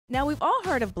Now, we've all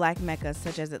heard of black meccas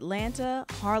such as Atlanta,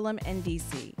 Harlem, and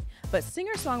DC, but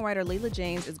singer-songwriter Leela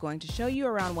James is going to show you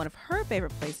around one of her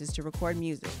favorite places to record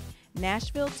music,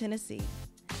 Nashville, Tennessee.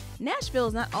 Nashville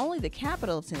is not only the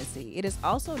capital of Tennessee, it is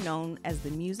also known as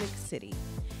the Music City,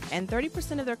 and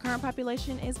 30% of their current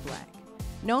population is black.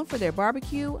 Known for their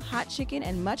barbecue, hot chicken,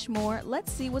 and much more,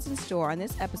 let's see what's in store on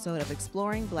this episode of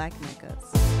Exploring Black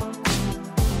Meccas.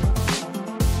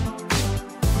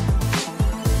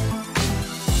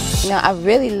 You know, I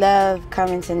really love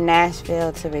coming to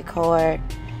Nashville to record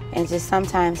and just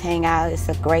sometimes hang out. It's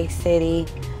a great city,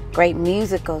 great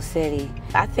musical city.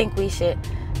 I think we should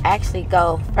actually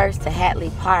go first to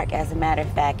Hatley Park, as a matter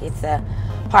of fact. It's a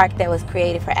park that was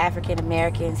created for African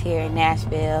Americans here in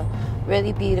Nashville.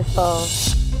 Really beautiful.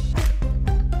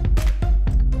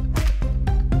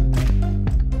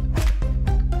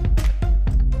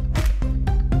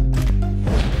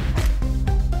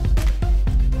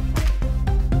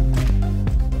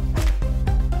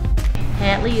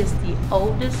 Hatley is the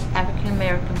oldest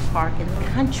African-American park in the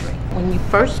country. When you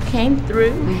first came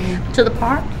through to the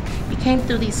park, you came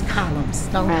through these columns,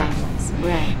 stone columns.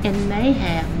 Right. And they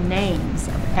have names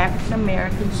of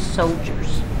African-American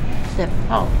soldiers that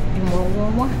fought in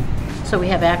World War I. So we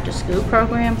have after-school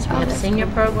programs, we have senior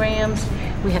programs,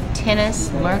 we have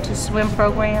tennis, learn to swim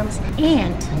programs.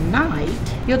 And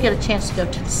tonight, you'll get a chance to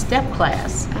go to the step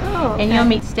class. Oh, okay. And you'll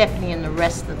meet Stephanie and the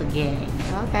rest of the gang.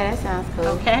 Okay, that sounds cool.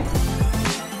 Okay?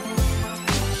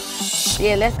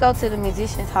 Yeah, let's go to the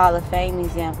Musicians Hall of Fame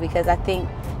Museum because I think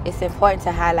it's important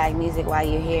to highlight music while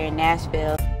you're here in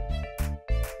Nashville.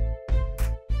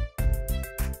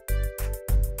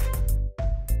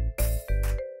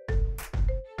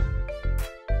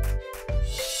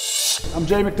 I'm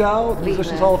Jay McDowell, the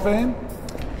Musicians Hall of Fame.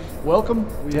 Welcome.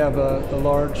 We have a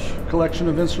large collection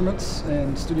of instruments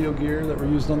and studio gear that were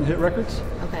used on the hit records.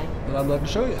 Okay. And I'd love to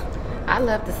show you. I'd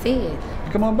love to see it.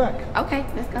 Come on back. Okay,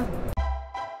 let's go.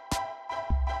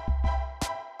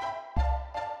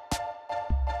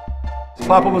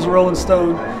 Papa was a Rolling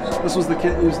Stone. This was the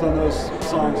kit used on those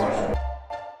songs.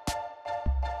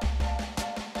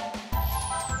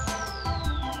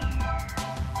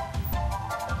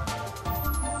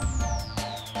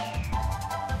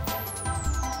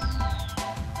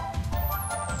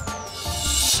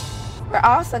 We're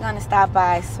also going to stop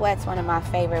by Sweat's, one of my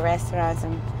favorite restaurants,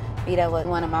 and meet up with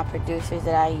one of my producers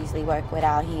that I usually work with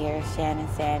out here, Shannon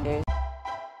Sanders.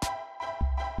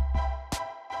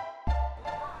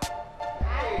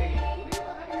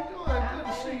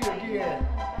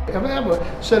 Have I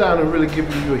ever sat down and really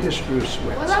given you a history of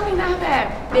Sweats? Well, I mean, I've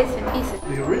had bits and pieces.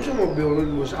 The original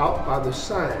building was out by the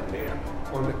sign there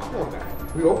on the corner.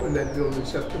 We opened that building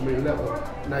September 11,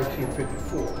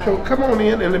 1954. So come on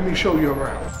in and let me show you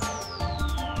around.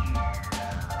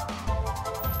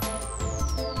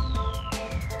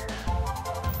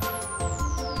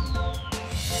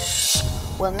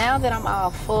 Well, now that I'm all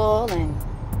full and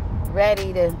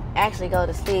ready to actually go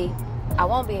to sleep, I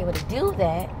won't be able to do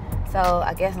that. So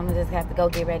I guess I'm gonna just have to go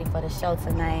get ready for the show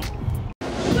tonight.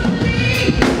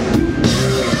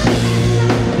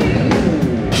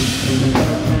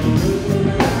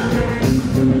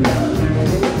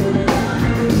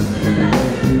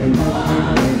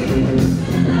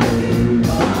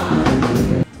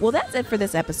 Well, that's it for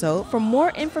this episode. For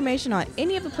more information on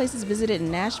any of the places visited in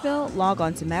Nashville, log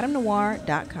on to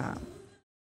MadameNoire.com.